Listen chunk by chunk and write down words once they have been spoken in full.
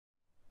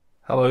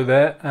Hello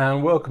there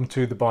and welcome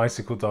to the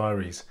Bicycle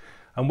Diaries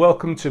and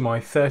welcome to my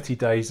 30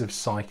 days of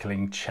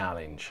cycling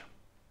challenge.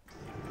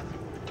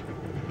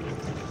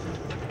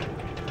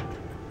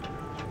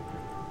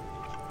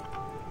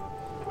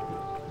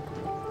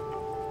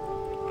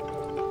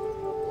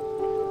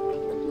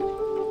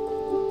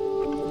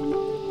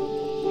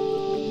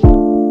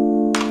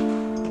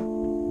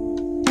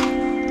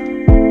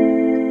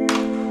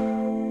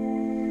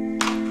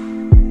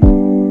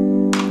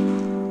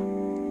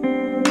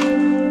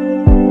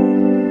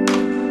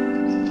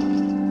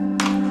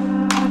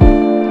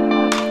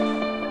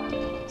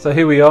 So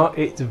here we are,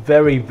 it's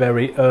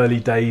very early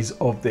days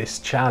of this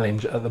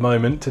challenge at the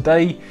moment.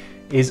 Today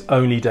is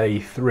only day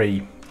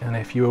 3, and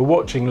if you were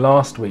watching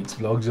last week's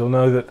vlogs you'll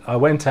know that I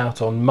went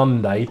out on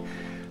Monday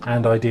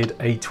and I did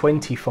a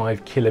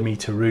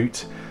 25-kilometre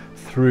route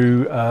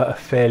through a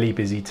fairly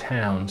busy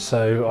town.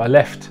 So I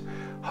left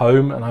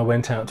home and I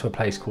went out to a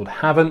place called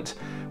Havant,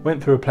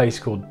 went through a place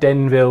called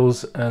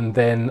Denvilles and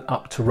then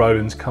up to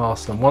Rowlands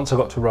Castle, and once I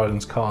got to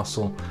Rowlands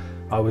Castle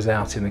I was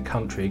out in the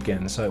country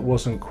again, so it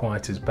wasn't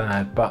quite as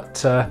bad.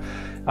 But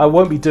I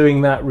won't be doing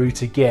that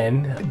route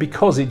again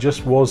because it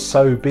just was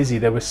so busy.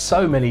 There were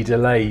so many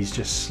delays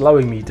just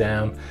slowing me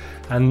down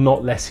and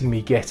not letting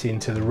me get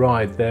into the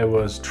ride. There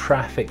was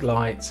traffic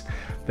lights,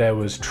 there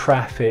was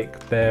traffic,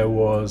 there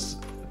was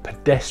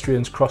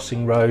pedestrians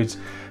crossing roads,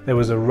 there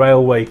was a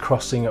railway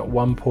crossing at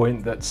one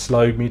point that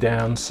slowed me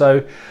down.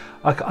 So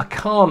I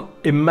can't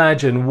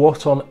imagine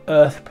what on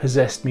earth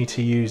possessed me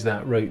to use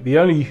that route. The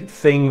only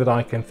thing that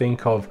I can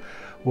think of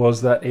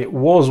was that it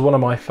was one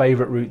of my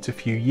favourite routes a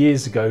few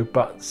years ago,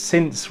 but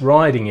since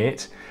riding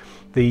it,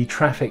 the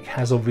traffic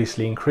has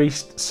obviously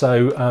increased.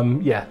 So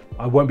yeah,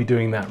 I won't be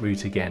doing that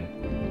route again.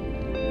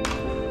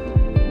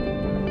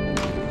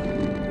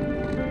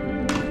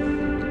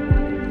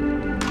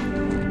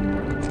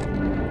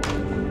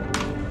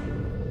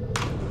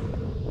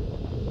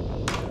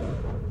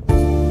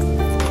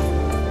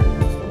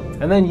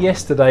 And then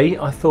yesterday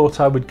I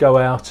thought I would go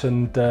out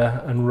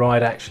and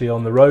ride actually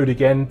on the road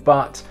again,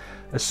 but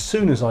as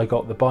soon as I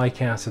got the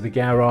bike out of the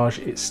garage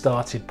it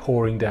started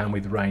pouring down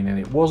with rain, and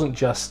it wasn't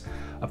just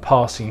a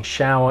passing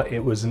shower,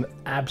 it was an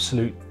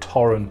absolute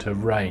torrent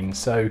of rain.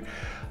 So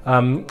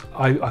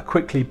I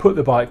quickly put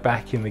the bike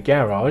back in the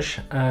garage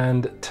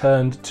and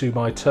turned to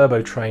my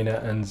turbo trainer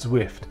and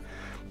Zwift.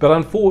 But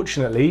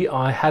unfortunately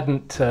I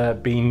hadn't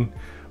been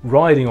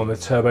riding on the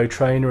turbo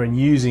trainer and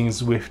using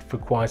Zwift for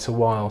quite a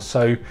while,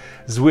 so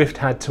Zwift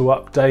had to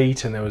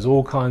update and there was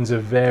all kinds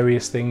of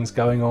various things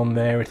going on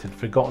there. It had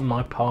forgotten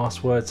my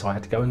password, so I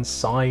had to go and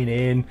sign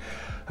in,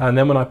 and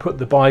then when I put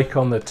the bike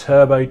on the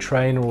turbo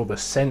trainer all the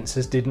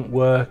sensors didn't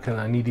work and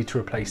I needed to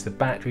replace the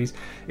batteries.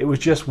 It was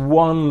just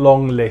one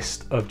long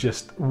list of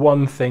just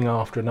one thing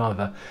after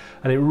another,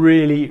 and it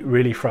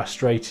really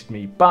frustrated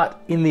me.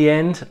 But in the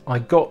end I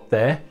got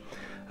there.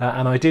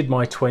 And I did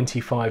my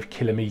 25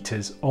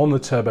 kilometers on the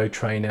turbo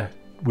trainer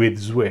with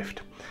Zwift,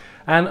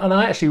 and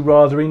I actually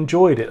rather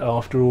enjoyed it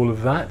after all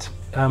of that.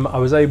 I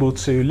was able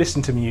to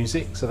listen to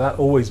music, so that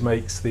always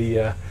makes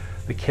the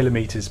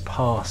kilometers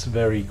pass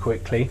very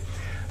quickly,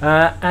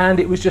 and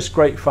it was just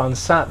great fun.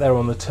 Sat there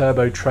on the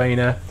turbo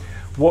trainer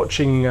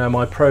watching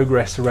my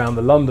progress around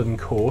the London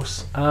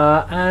course,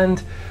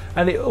 and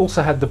it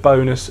also had the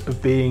bonus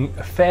of being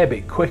a fair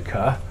bit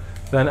quicker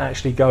than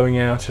actually going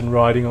out and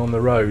riding on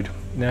the road.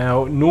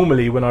 Now,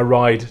 normally when I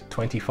ride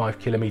 25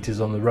 kilometers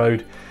on the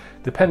road,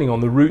 depending on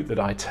the route that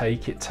I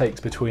take, it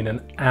takes between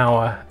an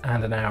hour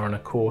and an hour and a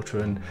quarter.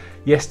 And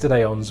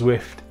yesterday on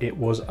Zwift, it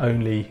was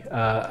only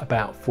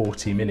about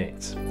 40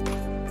 minutes.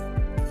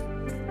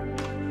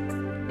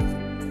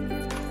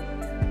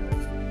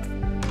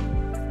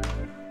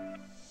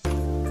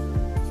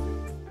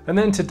 And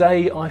then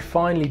today I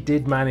finally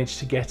did manage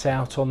to get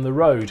out on the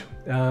road.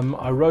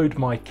 I rode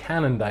my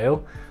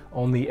Cannondale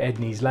on the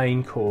Edneys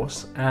Lane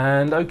course,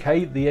 and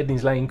okay, the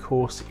Edneys Lane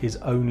course is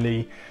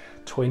only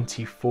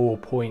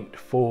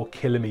 24.4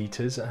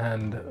 kilometers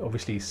and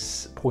obviously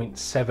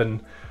 0.7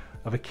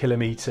 of a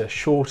kilometer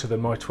shorter than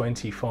my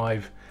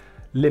 25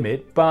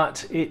 limit,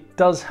 but it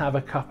does have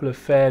a couple of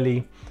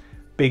fairly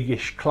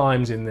biggish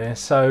climbs in there,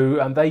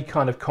 so they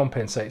kind of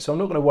compensate, so I'm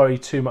not going to worry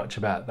too much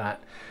about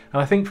that.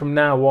 And I think from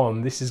now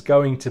on this is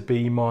going to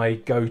be my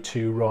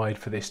go-to ride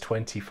for this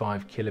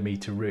 25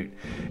 kilometer route.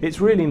 It's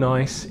really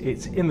nice,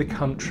 it's in the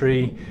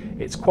country,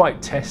 it's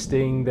quite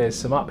testing, there's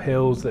some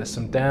uphills, there's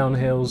some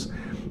downhills,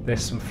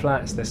 there's some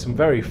flats, there's some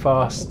very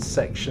fast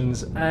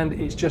sections, and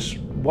it's just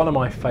one of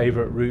my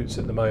favourite routes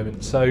at the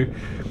moment. So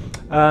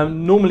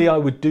normally I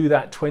would do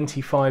that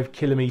 25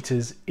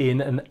 kilometers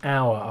in an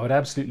hour. I would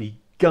absolutely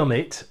gun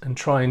it and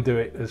try and do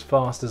it as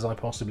fast as I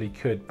possibly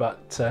could,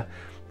 but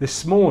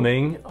this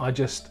morning I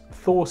just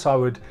thought I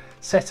would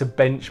set a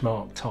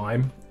benchmark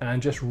time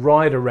and just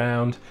ride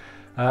around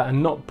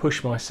and not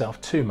push myself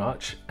too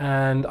much,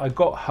 and I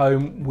got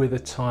home with a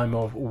time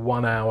of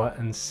 1 hour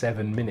and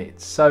 7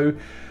 minutes, so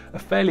a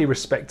fairly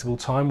respectable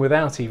time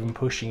without even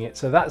pushing it.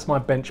 So that's my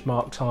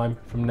benchmark time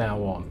from now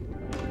on.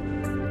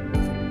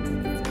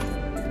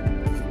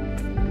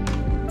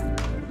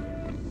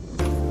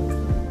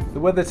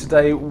 weather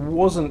today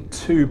wasn't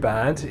too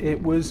bad.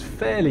 It was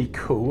fairly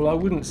cool. I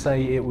wouldn't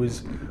say it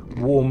was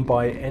warm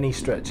by any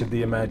stretch of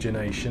the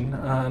imagination.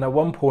 And at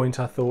one point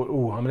I thought,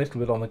 oh, I'm a little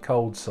bit on the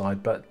cold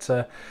side, but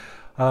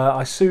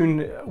I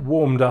soon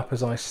warmed up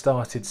as I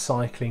started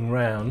cycling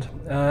round.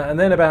 And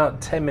then about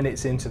 10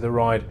 minutes into the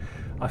ride,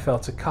 I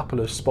felt a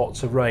couple of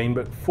spots of rain,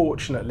 but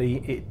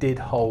fortunately it did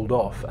hold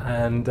off,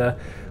 and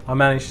I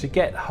managed to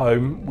get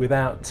home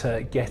without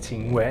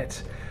getting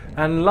wet.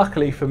 And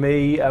luckily for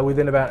me,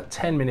 within about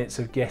 10 minutes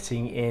of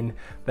getting in,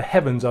 the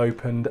heavens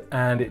opened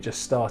and it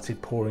just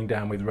started pouring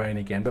down with rain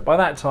again. But by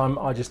that time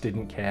I just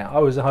didn't care. I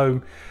was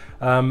home,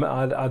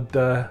 I'd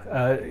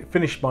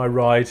finished my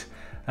ride,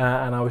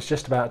 and I was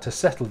just about to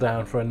settle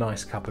down for a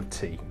nice cup of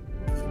tea.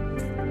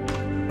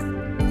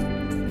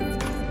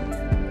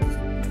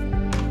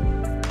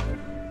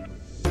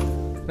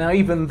 Now,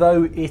 even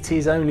though it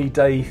is only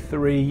day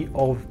 3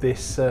 of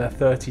this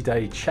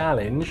 30-day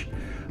challenge,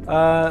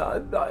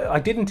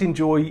 I didn't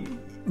enjoy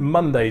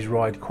Monday's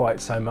ride quite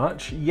so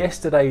much.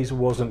 Yesterday's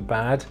wasn't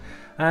bad,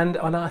 and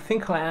I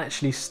think I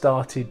actually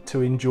started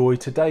to enjoy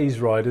today's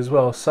ride as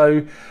well.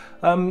 So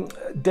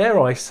dare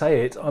I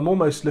say it, I'm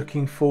almost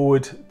looking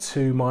forward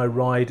to my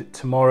ride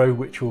tomorrow,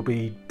 which will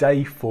be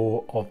day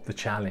 4 of the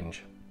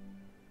challenge.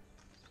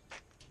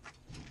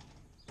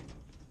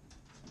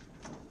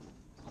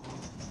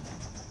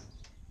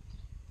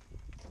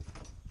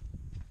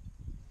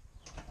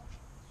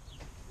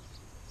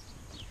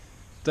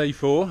 Day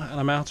 4, and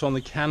I'm out on the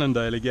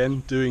Cannondale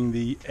again doing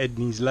the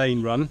Edney's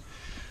Lane run.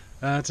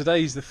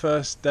 Today's the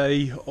first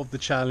day of the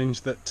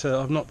challenge that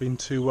I've not been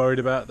too worried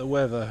about the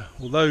weather.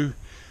 Although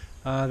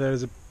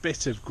there's a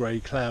bit of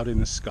grey cloud in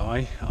the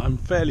sky, I'm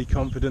fairly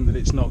confident that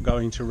it's not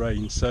going to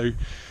rain, so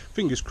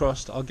fingers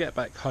crossed I'll get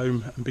back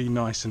home and be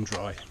nice and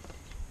dry.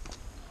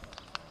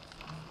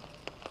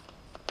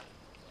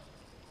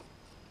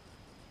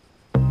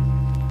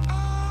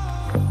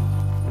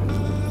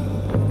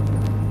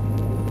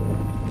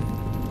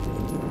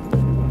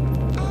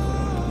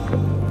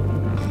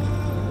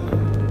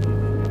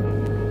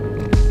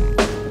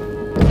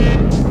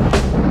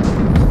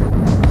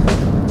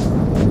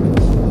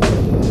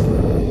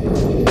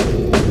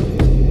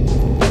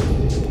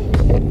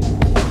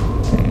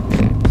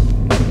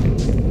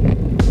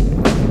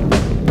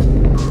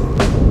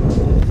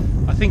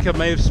 I think I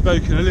may have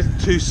spoken a little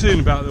too soon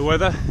about the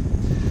weather.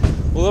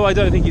 Although I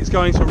don't think it's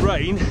going to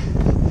rain,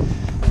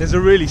 there's a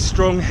really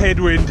strong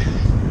headwind.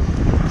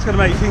 It's going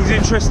to make things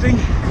interesting.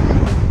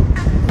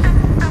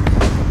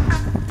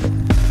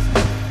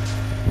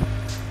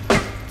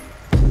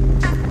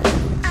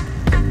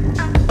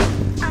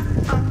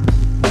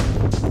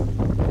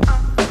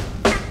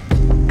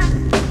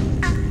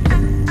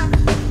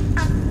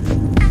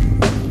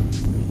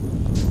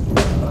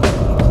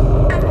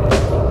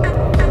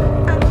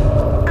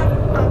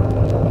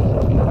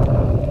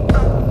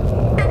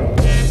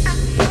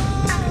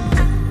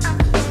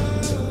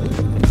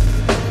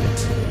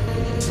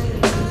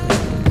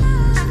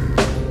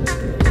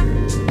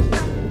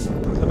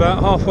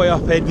 About halfway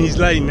up Edney's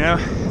Lane now.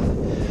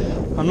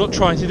 I'm not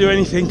trying to do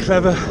anything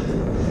clever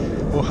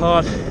or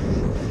hard.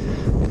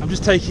 I'm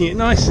just taking it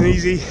nice and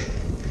easy,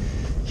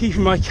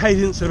 keeping my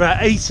cadence at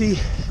about 80,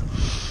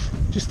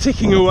 just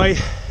ticking away.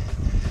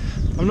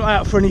 I'm not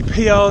out for any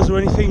PRs or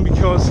anything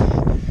because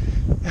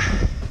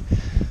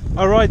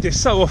I ride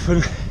this so often,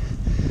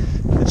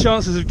 the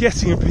chances of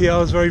getting a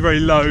PR is very,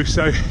 very low,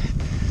 so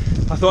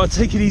I thought I'd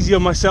take it easy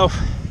on myself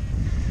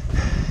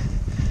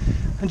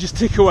and just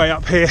tick away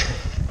up here.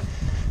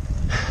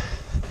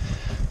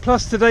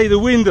 Plus today the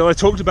wind that I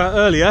talked about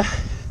earlier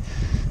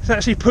is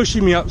actually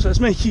pushing me up, so it's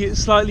making it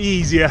slightly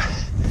easier.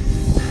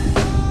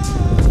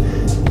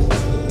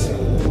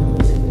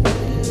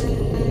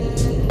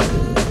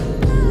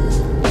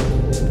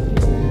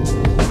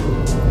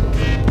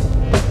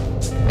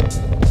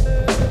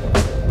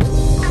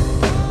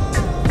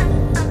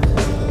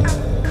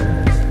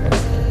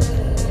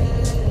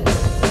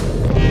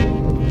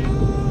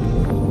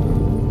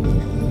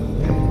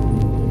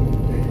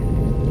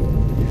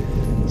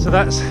 So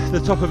that's the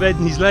top of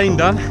Edney's Lane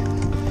done.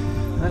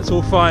 That's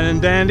all fine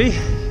and dandy.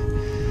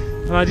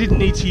 And I didn't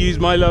need to use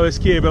my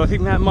lowest gear, but I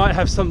think that might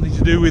have something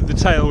to do with the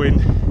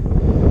tailwind.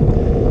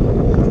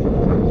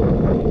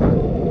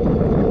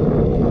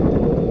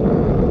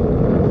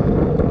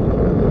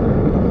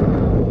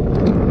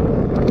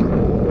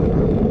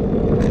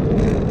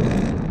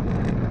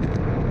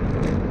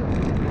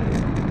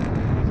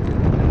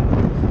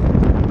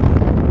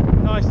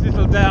 Nice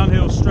little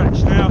downhill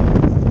stretch now.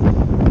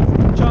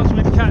 Chance for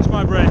me to catch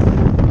my breath.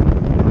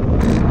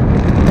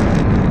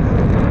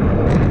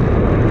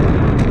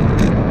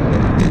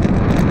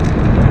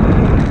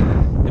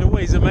 It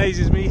always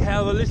amazes me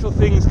how the little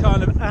things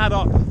kind of add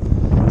up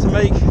to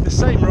make the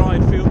same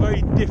ride feel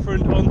very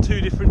different on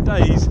 2 different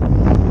days.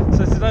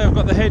 So today I've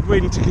got the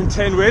headwind to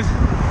contend with,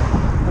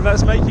 and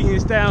that's making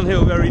this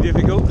downhill very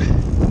difficult.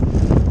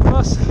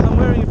 Plus I'm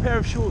wearing a pair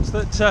of shorts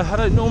that I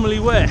don't normally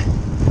wear,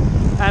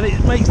 and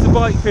it makes the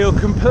bike feel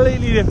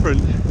completely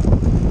different.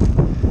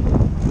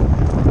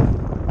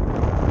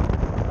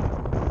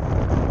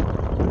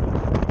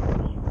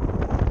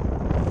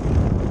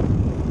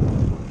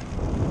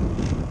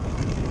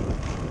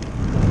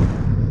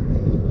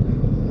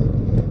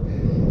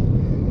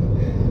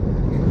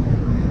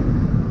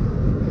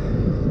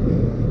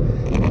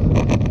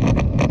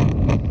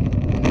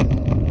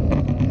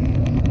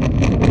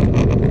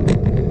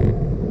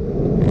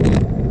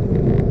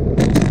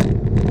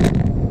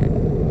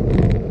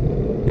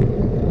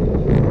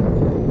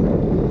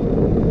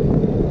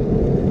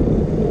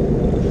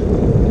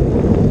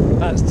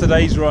 That's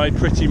today's ride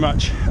pretty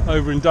much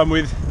over and done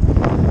with.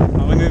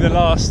 I'm within the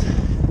last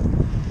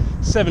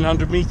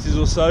 700 meters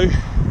or so,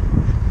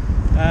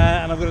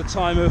 and I've got a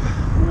time of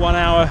 1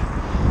 hour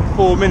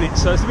 4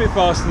 minutes, so it's a bit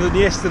faster than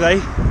yesterday.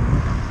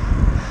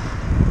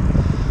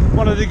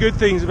 One of the good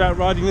things about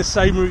riding the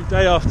same route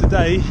day after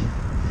day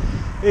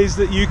is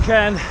that you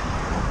can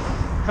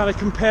kind of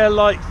compare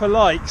like for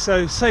like.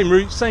 So same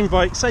route, same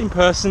bike, same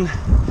person,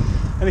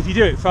 and if you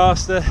do it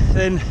faster,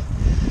 then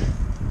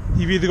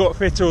you've either got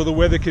fitter or the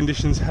weather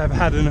conditions have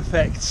had an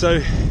effect.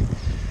 So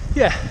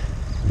yeah,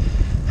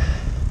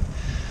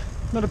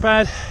 not a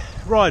bad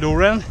ride all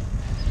round,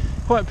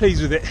 quite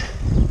pleased with it.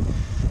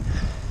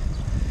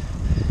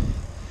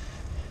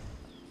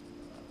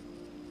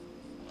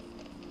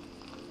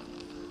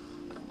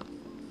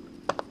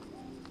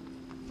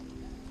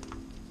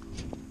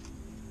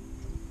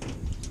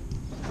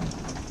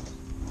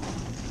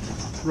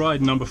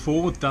 Ride number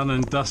 4 done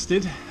and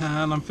dusted,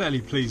 and I'm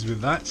fairly pleased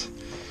with that.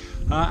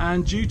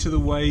 And due to the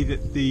way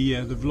that the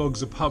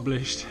vlogs are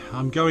published,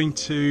 I'm going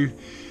to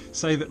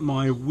say that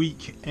my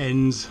week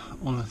ends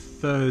on a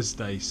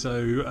Thursday.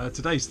 So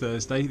today's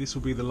Thursday. This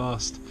will be the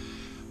last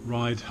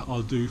ride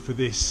I'll do for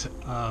this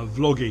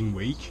vlogging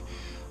week,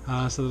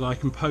 so that I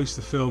can post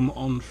the film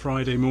on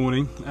Friday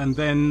morning, and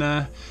then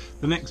the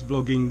next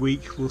vlogging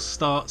week will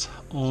start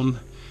on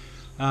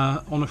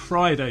a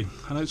Friday.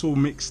 I know it's all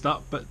mixed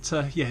up, but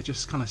yeah,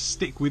 just kind of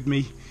stick with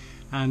me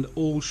and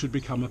all should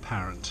become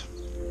apparent.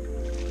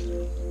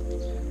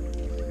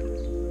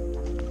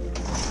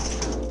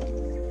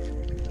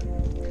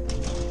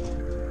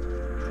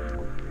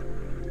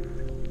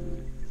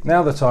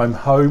 Now that I'm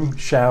home,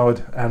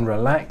 showered and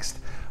relaxed,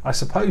 I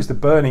suppose the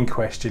burning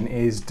question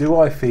is, do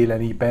I feel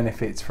any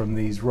benefits from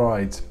these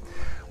rides?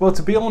 Well,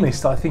 to be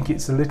honest, I think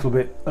it's a little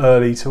bit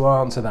early to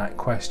answer that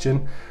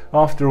question.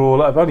 After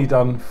all, I've only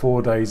done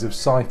 4 days of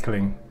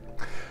cycling.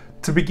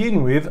 To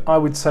begin with, I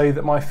would say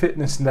that my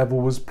fitness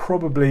level was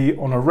probably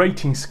on a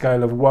rating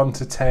scale of 1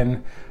 to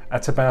 10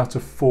 at about a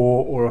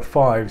 4 or a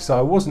 5, so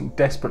I wasn't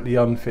desperately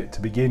unfit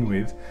to begin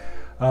with.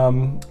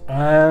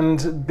 And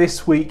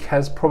this week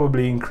has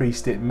probably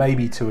increased it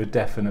maybe to a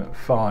definite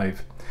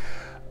 5.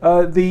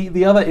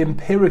 The other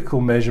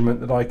empirical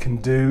measurement that I can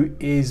do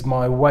is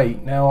my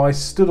weight. Now, I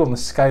stood on the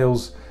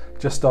scales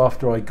just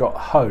after I got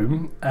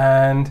home,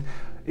 and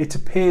it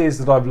appears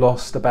that I've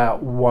lost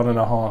about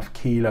 1.5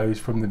 kilos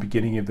from the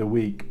beginning of the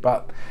week,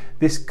 but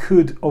this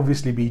could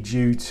obviously be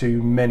due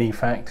to many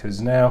factors.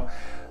 Now,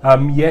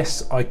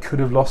 yes, I could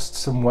have lost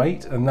some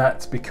weight, and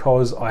that's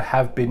because I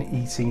have been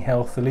eating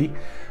healthily.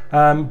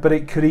 But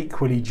it could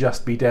equally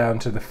just be down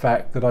to the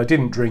fact that I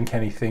didn't drink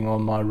anything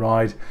on my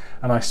ride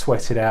and I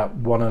sweated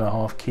out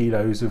 1.5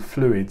 kilos of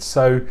fluid.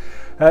 So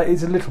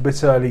it's a little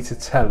bit early to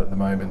tell at the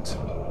moment.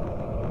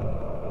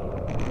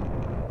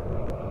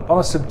 On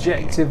a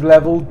subjective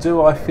level,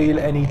 do I feel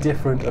any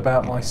different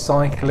about my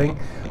cycling?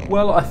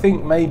 Well, I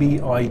think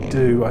maybe I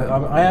do.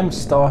 I am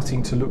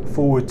starting to look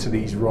forward to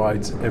these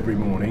rides every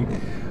morning,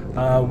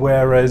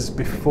 whereas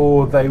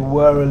before they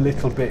were a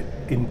little bit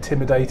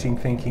intimidating,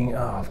 thinking,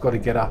 oh, I've got to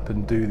get up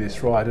and do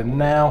this ride. And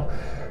now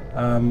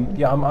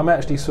yeah, I'm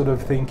actually sort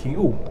of thinking,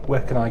 oh,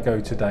 where can I go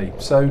today?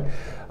 So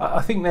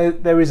I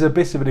think there is a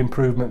bit of an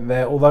improvement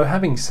there, although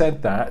having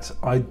said that,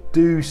 I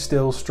do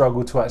still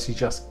struggle to actually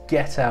just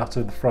get out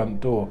of the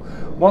front door.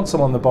 Once I'm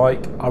on the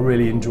bike, I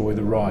really enjoy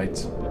the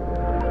rides.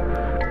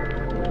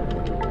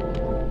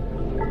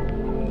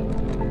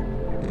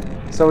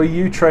 So are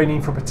you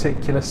training for a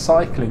particular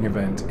cycling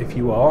event? If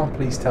you are,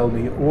 please tell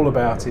me all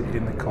about it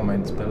in the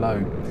comments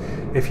below.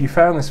 If you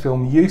found this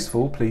film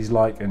useful, please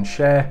like and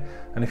share.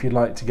 And if you'd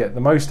like to get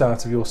the most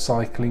out of your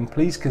cycling,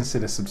 please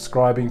consider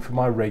subscribing for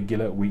my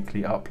regular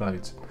weekly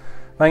uploads.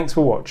 Thanks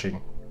for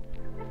watching.